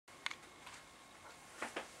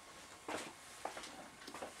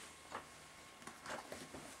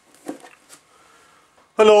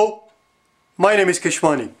Hello, my name is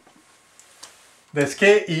Keshwani. That's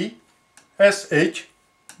K-E-S-H-W-A-N-I,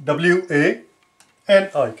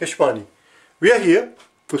 Keshwani. We are here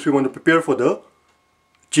because we want to prepare for the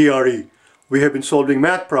GRE. We have been solving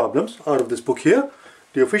math problems out of this book here,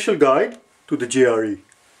 the official guide to the GRE,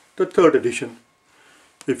 the 3rd edition.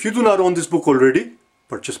 If you do not own this book already,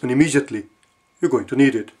 purchase one immediately. You're going to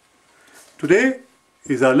need it. Today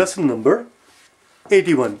is our lesson number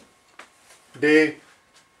 81.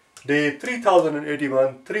 Day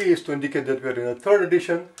 3081, 3 is to indicate that we are in a 3rd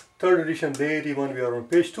edition. 3rd edition, day 81, we are on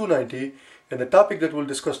page 290. And the topic that we'll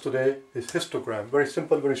discuss today is histogram. Very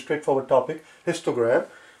simple, very straightforward topic, histogram.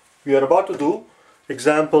 We are about to do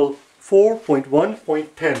example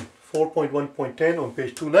 4.1.10. 4.1.10 on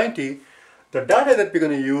page 290. The data that we're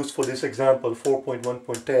going to use for this example,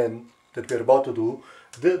 4.1.10, that we're about to do,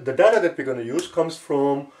 the data that we're going to use comes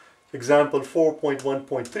from example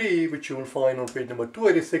 4.1.3, which you will find on page number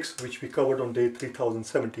 286, which we covered on day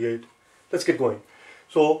 3078. Let's get going.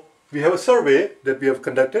 So we have a survey that we have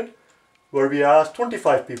conducted where we asked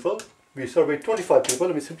 25 people. We surveyed 25 people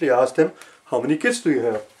and we simply asked them, how many kids do you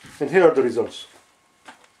have? And here are the results.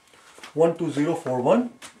 12041,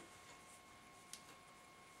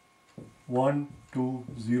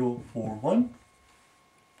 12041,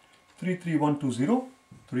 33120,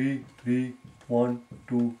 33120,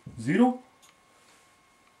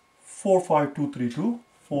 45232,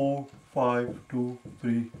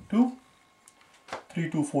 45232,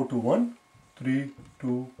 32421,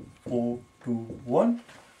 32421,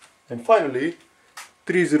 and finally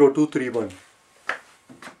 30231,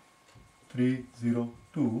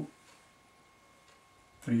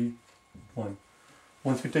 30231.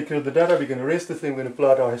 Once we take care of the data, we can erase this thing. We're going to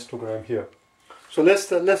plot our histogram here. So let's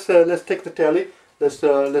take the tally.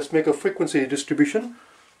 Let's make a frequency distribution.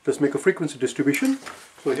 Let's make a frequency distribution.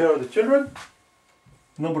 So here are the children.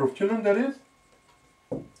 Number of children, that is.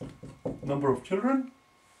 Number of children.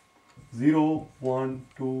 0, 1,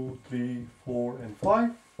 2, 3, 4, and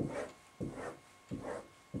 5.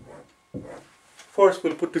 First,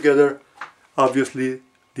 we'll put together, obviously,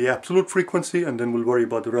 the absolute frequency, and then we'll worry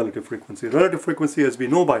about the relative frequency. Relative frequency, as we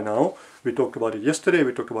know by now, we talked about it yesterday,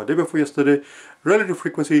 we talked about it day before yesterday. Relative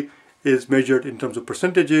frequency is measured in terms of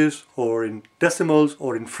percentages, or in decimals,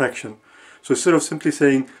 or in fraction. So instead of simply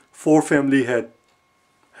saying 4 family have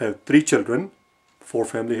 3 children, 4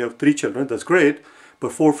 family have 3 children, that's great,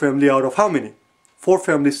 but 4 family out of how many? 4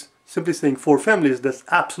 families, simply saying 4 families, that's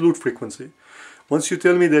absolute frequency. Once you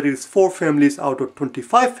tell me that it is 4 families out of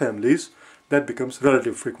 25 families, that becomes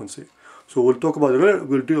relative frequency. So we'll talk about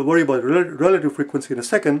worry about relative frequency in a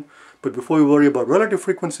second, but before we worry about relative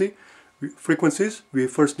frequencies, we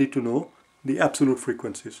first need to know the absolute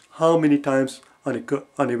frequencies. How many times an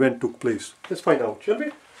event took place? Let's find out, shall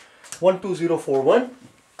we? 12041,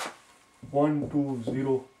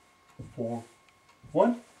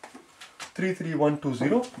 12041,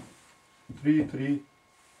 33120,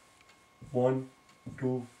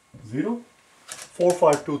 33120,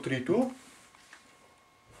 45232,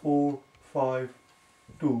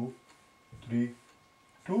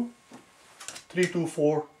 45232,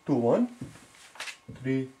 32421,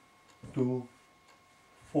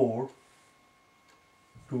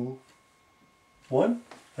 32421,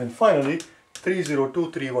 and finally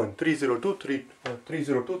 30231,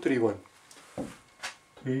 30231,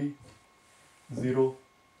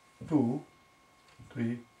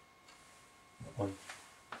 30231.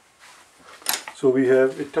 So we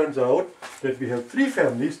have, it turns out that we have 3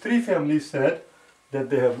 families. 3 families said that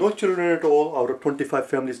they have no children at all out of 25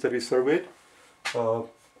 families that we surveyed. 5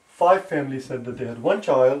 families said that they had 1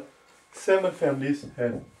 child. 7 families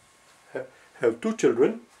have 2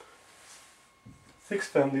 children. 6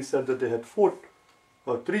 families said that they had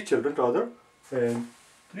 3 children rather, and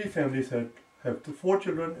 3 families have 4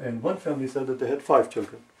 children, and 1 family said that they had 5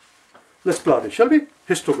 children. Let's plot it, shall we?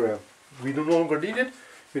 Histogram. We no longer need it.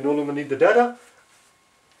 We no longer need the data.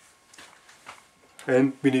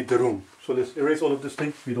 And we need the room. So let's erase all of this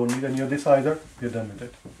thing. We don't need any of this either. We're done with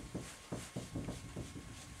it.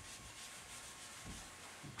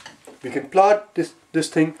 We can plot this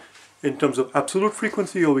thing in terms of absolute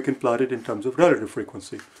frequency, or we can plot it in terms of relative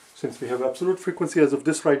frequency. Since we have absolute frequency as of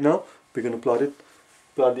this right now, we're going to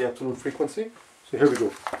plot the absolute frequency. So here we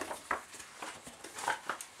go.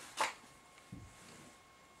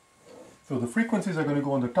 So the frequencies are going to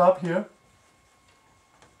go on the top here,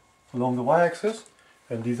 along the y-axis,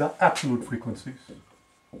 and these are absolute frequencies.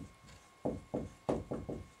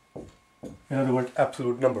 In other words,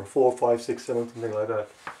 absolute number, 4, 5, 6, 7, something like that.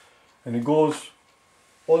 And it goes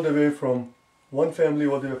all the way from 1 family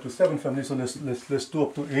all the way up to 7 families. So let's do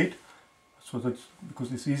up to 8. So that's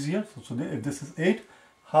because it's easier. So if this is 8,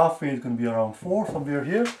 half 8 is going to be around 4 somewhere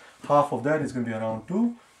here. Half of that is going to be around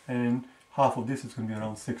 2. And half of this is going to be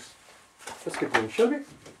around 6. Let's get going, shall we?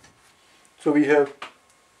 So we have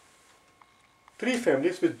 3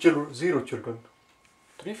 families with 0 children.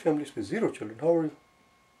 3 families with 0 children. How are you?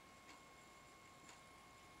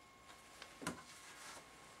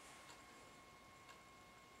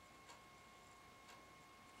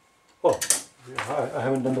 Oh, I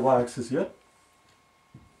haven't done the y-axis yet.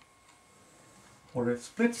 For a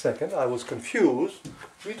split second, I was confused.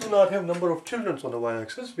 We do not have number of children on the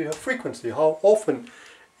y-axis. We have frequency. How often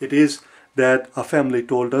it is that a family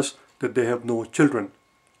told us that they have no children.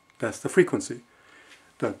 That's the frequency.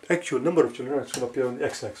 The actual number of children is going to appear on the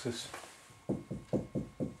x-axis.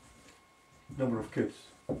 Number of kids.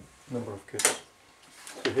 Number of kids.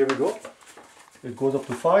 So here we go. It goes up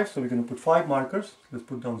to 5, so we're going to put 5 markers. Let's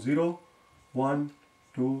put down 0, 1,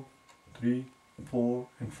 2, 3, 4,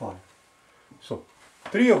 and 5. So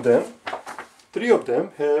 3 of them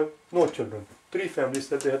have no children. 3 families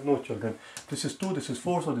that they have no children. This is 2, this is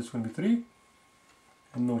 4, so this is going to be 3,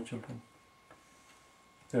 and no children.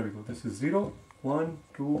 There we go. This is 0, 1,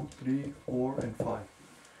 2, 3, 4, and 5.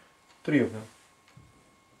 3 of them.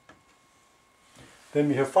 Then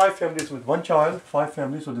we have 5 families with 1 child, 5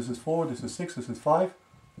 families, so this is 4, this is 6, this is 5.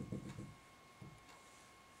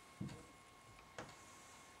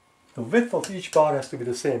 The width of each bar has to be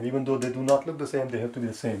the same, even though they do not look the same, they have to be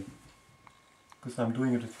the same. Because I'm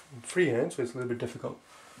doing it in freehand, so it's a little bit difficult.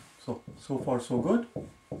 So far so good.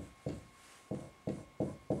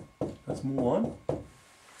 Let's move on.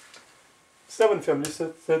 7 families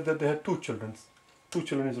said that they had 2 children. 2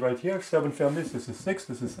 children is right here, 7 families, this is 6,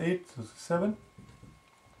 this is 8, this is 7.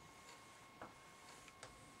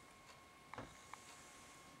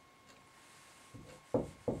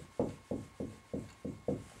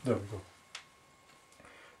 There we go.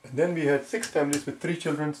 And then we had 6 families with 3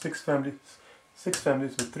 children, 6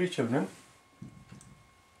 families with 3 children.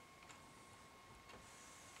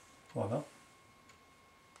 Voila.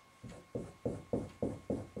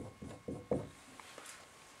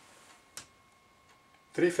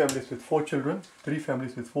 Three families with 4 children, 3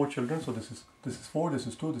 families with 4 children. So this is 4, this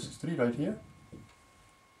is 2, this is 3 right here.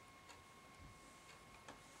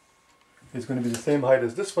 It's going to be the same height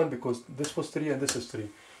as this one because this was 3 and this is 3.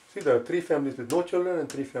 See, there are 3 families with no children and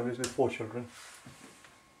 3 families with 4 children.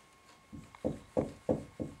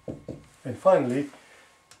 And finally,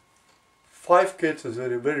 5 kids is a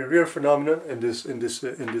very rare phenomenon in this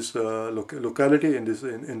locality, in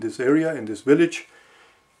this area, in this village,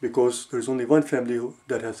 because there's only one family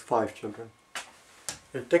that has 5 children.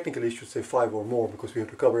 Technically, you should say 5 or more because we have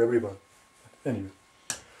to cover everyone. Anyway,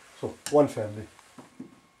 so one family.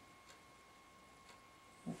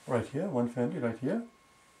 Right here, one family right here.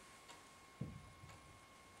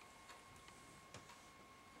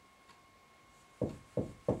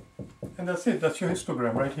 And that's it, that's your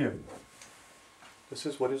histogram right here. This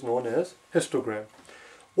is what is known as histogram.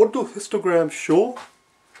 What do histograms show?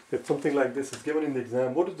 If something like this is given in the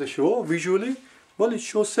exam, what does they show visually? Well, it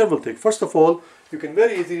shows several things. First of all, you can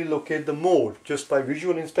very easily locate the mode just by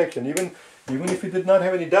visual inspection. Even if you did not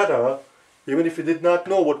have any data, even if you did not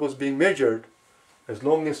know what was being measured, as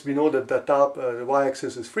long as we know that the top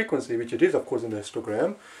y-axis is frequency, which it is of course in the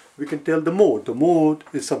histogram, we can tell the mode. The mode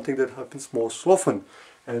is something that happens most often.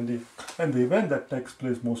 And the event that takes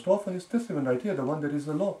place most often is this event right here, the one that is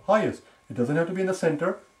the highest. It doesn't have to be in the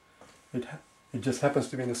center. It just happens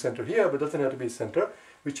to be in the center here, but doesn't have to be center.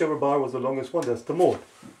 Whichever bar was the longest one, that's the mode.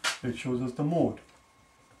 It shows us the mode.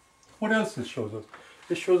 What else it shows us?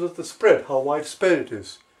 It shows us the spread, how widespread it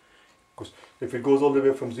is. Because if it goes all the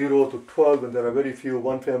way from 0 to 12, and there are very few,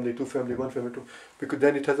 1 family, 2 family, 1 family, 2, because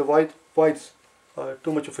then it has a wide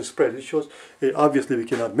too much of a spread. It shows, obviously we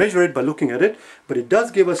cannot measure it by looking at it, but it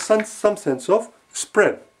does give us some sense of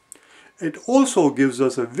spread. It also gives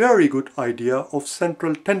us a very good idea of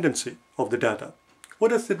central tendency of the data. What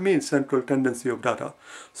does it mean, central tendency of data?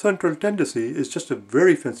 Central tendency is just a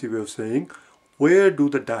very fancy way of saying, where do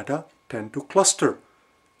the data tend to cluster?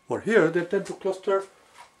 Or here, they tend to cluster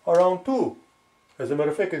around 2. As a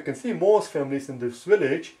matter of fact, you can see most families in this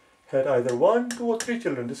village had either 1, 2, or 3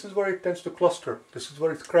 children. This is where it tends to cluster. This is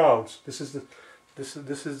where it crowds. This is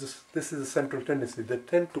the central tendency. They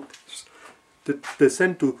tend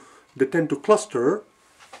to cluster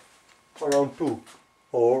around 2.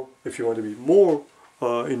 Or if you want to be more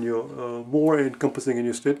more encompassing in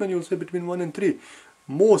your statement, you'll say between 1 and 3.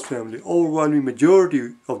 Most family, overwhelming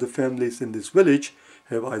majority of the families in this village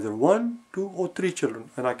have either 1, 2, or 3 children,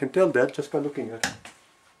 and I can tell that just by looking at it.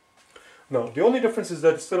 Now, the only difference is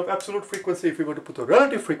that instead of absolute frequency, if we were to put a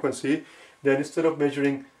relative frequency, then instead of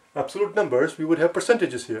measuring absolute numbers, we would have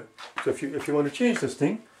percentages here. So if you want to change this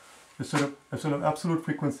thing, instead of absolute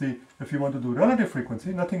frequency, if you want to do relative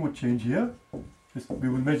frequency, nothing would change here. We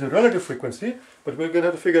will measure relative frequency, but we're going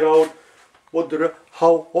to have to figure out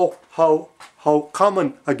how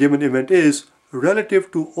common a given event is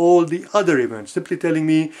relative to all the other events. Simply telling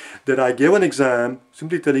me that I gave an exam,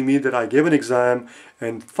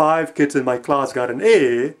 and 5 kids in my class got an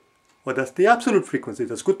A, well, that's the absolute frequency.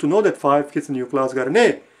 That's good to know that 5 kids in your class got an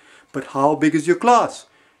A. But how big is your class?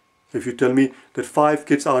 If you tell me that 5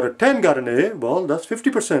 kids out of 10 got an A, well, that's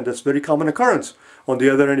 50%. That's a very common occurrence. On the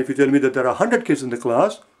other hand, if you tell me that there are 100 kids in the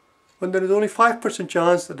class, well, there is only 5%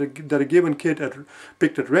 chance that a given kid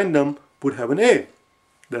picked at random would have an A.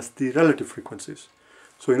 That's the relative frequencies.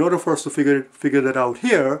 So in order for us to figure that out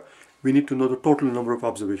here, we need to know the total number of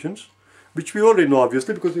observations, which we already know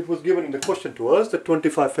obviously because it was given in the question to us that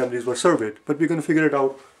 25 families were surveyed. But we're going to figure it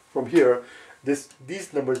out from here.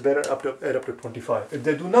 These numbers better add up to 25. If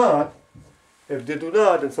they do not,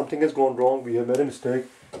 then something has gone wrong. We have made a mistake.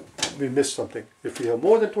 We missed something. If we have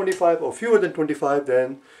more than 25 or fewer than 25,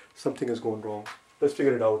 then something has gone wrong. Let's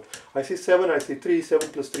figure it out. I see 7, I see 3, 7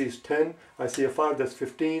 plus 3 is 10. I see a 5, that's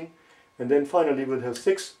 15. And then finally we'll have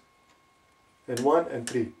 6 and 1 and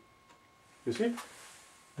 3. You see?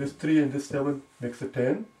 This 3 and this 7 makes a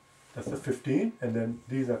 10. That's a 15. And then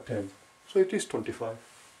these are 10. So it is 25.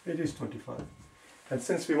 It is 25. And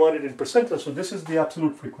since we want it in percentage, so this is the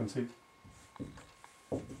absolute frequency.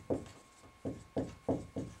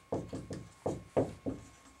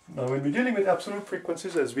 Now when we're dealing with absolute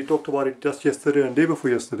frequencies, as we talked about it just yesterday and day before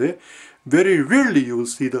yesterday, very rarely you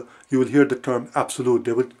will hear the term absolute.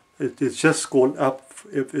 It's just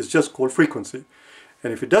called frequency.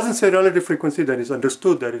 And if it doesn't say relative frequency, then it's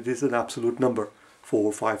understood that it is an absolute number,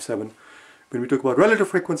 4, 5, 7. When we talk about relative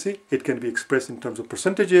frequency, it can be expressed in terms of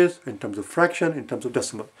percentages, in terms of fraction, in terms of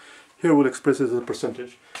decimal. Here we'll express it as a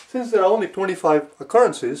percentage. Since there are only 25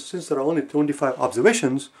 occurrences, since there are only 25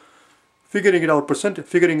 observations, figuring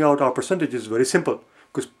out our percentage is very simple,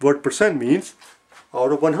 because what percent means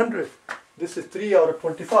out of 100. This is 3 out of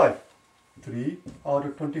 25. 3 out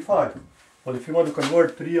of 25. Well, if you want to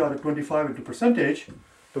convert 3 out of 25 into percentage,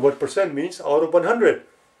 the word percent means out of 100.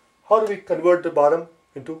 How do we convert the bottom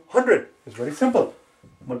into 100? It's very simple.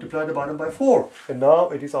 Multiply the bottom by 4, and now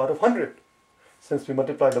it is out of 100. Since we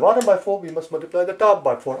multiply the bottom by 4, we must multiply the top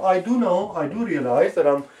by 4. I do realize that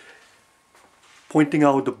I'm pointing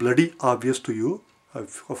out the bloody obvious to you.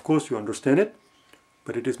 Of course you understand it,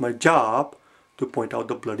 but it is my job to point out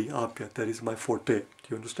the bloody obvious. That is my forte. Do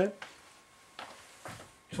you understand?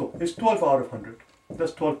 So it's 12 out of 100.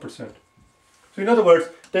 That's 12%. So in other words,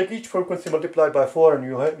 take each frequency multiplied by 4 and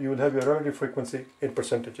you will have your relative frequency in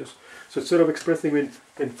percentages. So instead of expressing them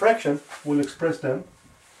in fraction, we'll express them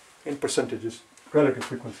in percentages, relative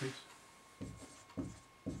frequencies.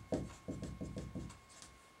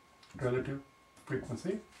 Relative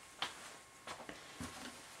frequency.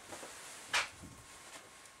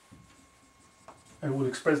 And we'll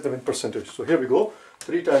express them in percentage. So here we go.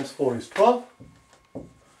 3 times 4 is 12.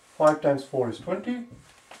 5 times 4 is 20.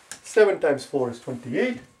 7 times 4 is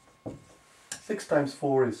 28. 6 times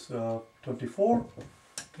 4 is 24.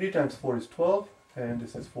 3 times 4 is 12. And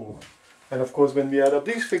this is 4. And of course, when we add up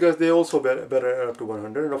these figures, they also better add up to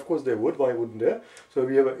 100. And of course they would. Why wouldn't they? So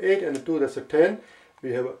we have an 8 and a 2, that's a 10.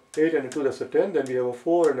 We have an 8 and a 2, that's a 10. Then we have a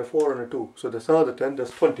 4 and a 4 and a 2. So that's another 10,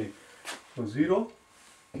 that's 20. So 0,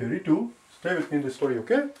 carry 2. Stay with me in the story,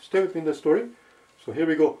 okay? Stay with me in the story. So here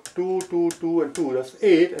we go. 2, 2, 2, and 2. That's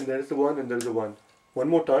 8, and there is the 1, and there is the 1. One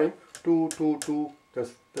more time. 2, 2, 2.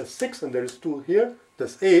 That's 6, and there is 2 here.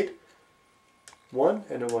 That's 8. 1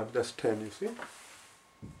 and a 1. That's 10, you see?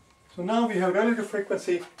 So now we have relative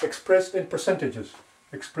frequency expressed in percentages.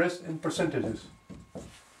 Expressed in percentages.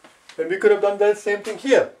 And we could have done that same thing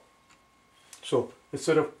here. So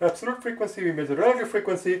instead of absolute frequency, we measure relative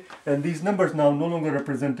frequency, and these numbers now no longer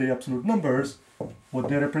represent the absolute numbers. What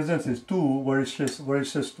they represent is 2, where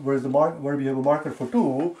we have a marker for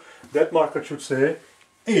 2. That marker should say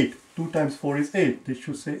 8. 2 times 4 is 8. This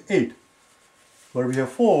should say 8. Where we have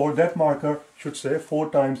 4, that marker should say 4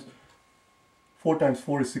 times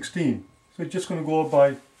 4 is 16. So it's just going to go up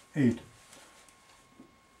by 8.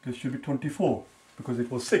 This should be 24 because it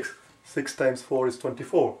was 6. 6 times 4 is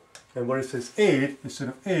 24. And where it says 8, instead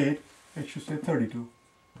of 8, it should say 32.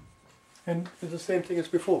 And it's the same thing as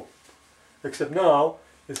before. Except now,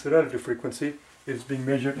 it's the relative frequency. It's being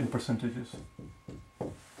measured in percentages.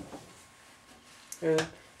 And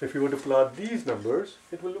if we were to plot these numbers,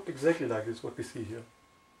 it will look exactly like this, what we see here.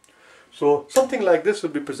 So something like this will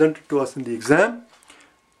be presented to us in the exam.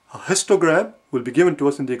 A histogram will be given to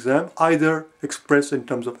us in the exam, either expressed in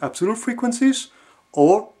terms of absolute frequencies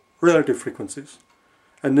or relative frequencies.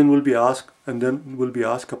 And then we'll be asked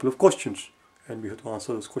a couple of questions. And we have to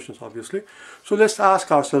answer those questions, obviously. So let's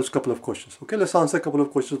ask ourselves a couple of questions. Okay, let's answer a couple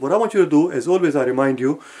of questions. What I want you to do, as always, I remind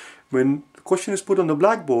you, when the question is put on the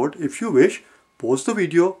blackboard, if you wish, pause the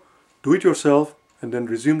video, do it yourself, and then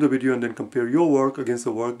resume the video and then compare your work against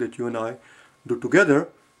the work that you and I do together.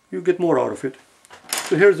 You get more out of it.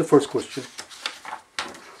 So here's the first question.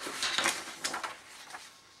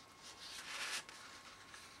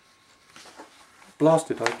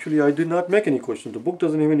 Blast it. Actually, I did not make any questions. The book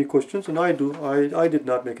doesn't have any questions, and I did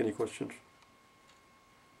not make any questions.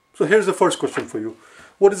 So here's the first question for you.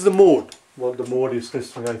 What is the mode? Well, the mode is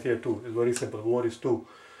this right here too. It's very simple. Mode is 2.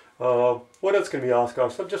 What else can we ask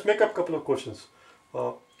ourselves? Just make up a couple of questions.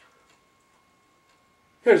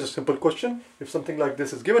 Here's a simple question. If something like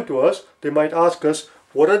this is given to us, they might ask us,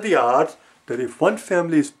 what are the odds that if one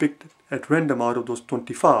family is picked at random out of those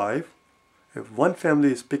 25, if one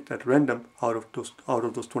family is picked at random out of those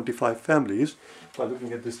 25 families, by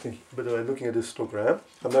looking at this thing, by looking at this histogram,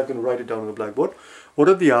 I'm not going to write it down on the blackboard. What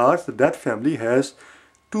are the odds that that family has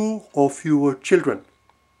 2 or fewer children?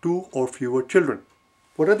 2 or fewer children.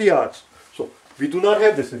 What are the odds? So we do not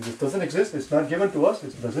have this. This doesn't exist. It's not given to us.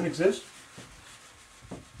 It doesn't exist.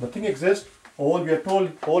 Nothing exists. All we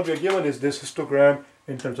are given is this histogram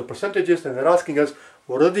in terms of percentages, and they're asking us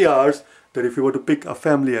what are the odds that if we were to pick a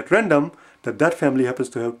family at random, that family happens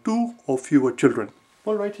to have 2 or fewer children.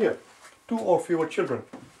 Well, right here, 2 or fewer children.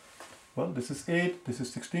 Well, this is 8, this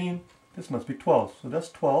is 16, this must be 12. So that's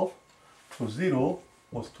 12. So 0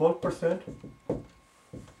 was 12%.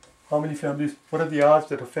 How many families? What are the odds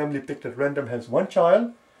that a family picked at random has 1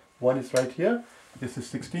 child? 1 is right here. This is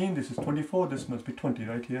 16, this is 24, this must be 20.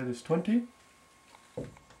 Right here, this is 20.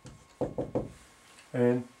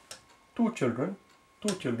 And 2 children.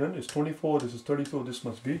 2 children is 24, this is 32, this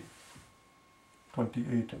must be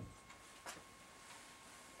 28.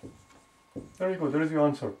 There you go, there is your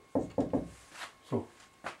answer. So,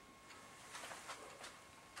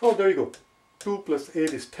 oh, there you go. 2 plus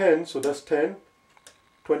 8 is 10, so that's 10.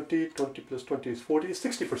 20 plus 20 is 40, is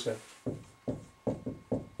 60%.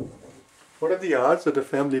 What are the odds that a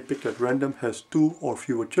family picked at random has 2 or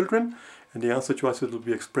fewer children? And the answer choices will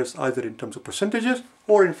be expressed either in terms of percentages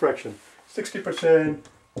or in fraction. 60%,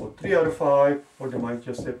 or 3 out of 5, or they might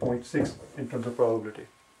just say 0.6 in terms of probability.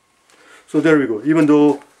 So there we go. Even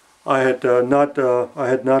though I had not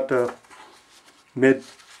made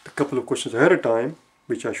a couple of questions ahead of time,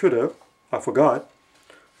 which I should have, I forgot,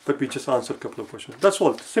 but we just answered a couple of questions. That's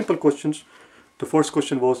all. Simple questions. The first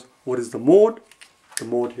question was, what is the mode? The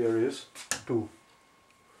mode here is 2.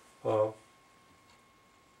 What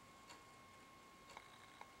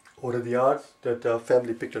are the odds that a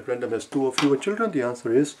family picked at random has 2 or fewer children? The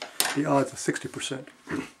answer is, the odds are 60%.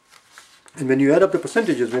 And when you add up the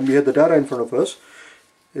percentages, when we had the data in front of us,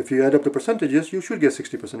 if you add up the percentages, you should get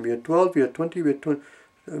 60%. We had 12, we had 20,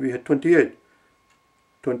 we had 28.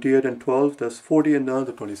 28 and 12, that's 40, and now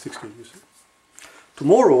the 20, 60, you see.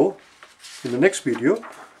 Tomorrow, in the next video,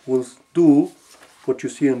 we'll do what you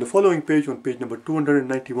see on the following page, on page number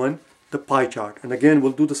 291, the pie chart. And again,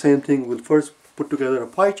 we'll do the same thing. We'll first put together a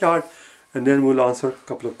pie chart, and then we'll answer a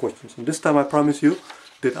couple of questions. And this time I promise you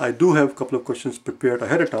that I do have a couple of questions prepared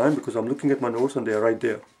ahead of time, because I'm looking at my notes and they are right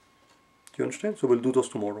there. Do you understand? So we'll do those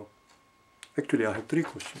tomorrow. Actually, I have 3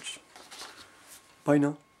 questions. Bye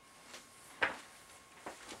now.